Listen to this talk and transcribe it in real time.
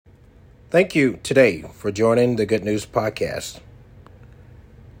Thank you today for joining the Good News Podcast.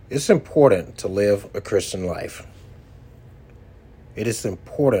 It's important to live a Christian life. It is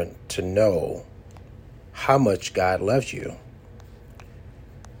important to know how much God loves you.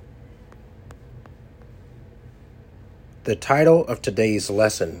 The title of today's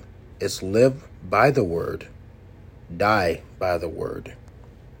lesson is Live by the Word, Die by the Word.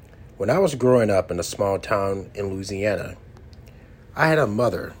 When I was growing up in a small town in Louisiana, I had a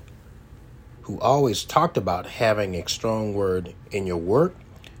mother who always talked about having a strong word in your work,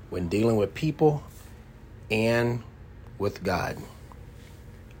 when dealing with people, and with God.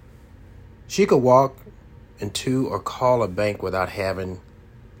 She could walk into or call a bank without having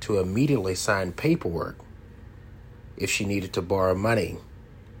to immediately sign paperwork if she needed to borrow money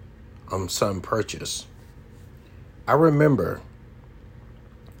on some purchase. I remember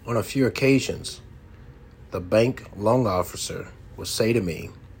on a few occasions, the bank loan officer would say to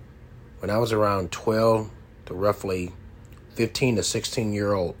me, when I was around 12 to roughly 15 to 16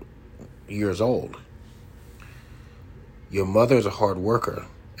 years old, your mother's a hard worker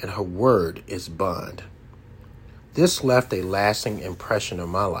and her word is bond. This left a lasting impression on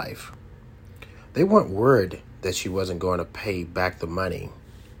my life. They weren't worried that she wasn't going to pay back the money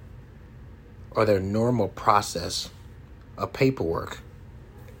or their normal process of paperwork.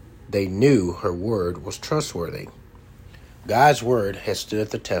 They knew her word was trustworthy. God's word has stood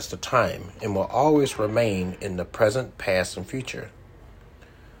the test of time and will always remain in the present, past, and future.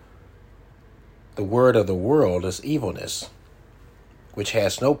 The word of the world is evilness, which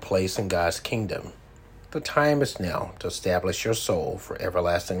has no place in God's kingdom. The time is now to establish your soul for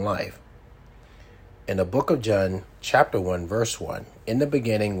everlasting life. In the book of John, chapter 1, verse 1, in the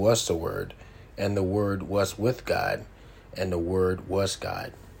beginning was the Word, and the Word was with God, and the Word was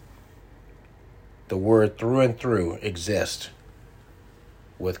God. The Word through and through exists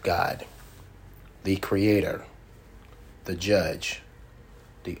with God, the Creator, the Judge,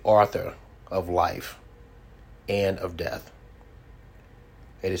 the Author of life and of death.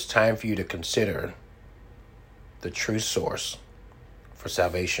 It is time for you to consider the true source for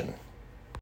salvation.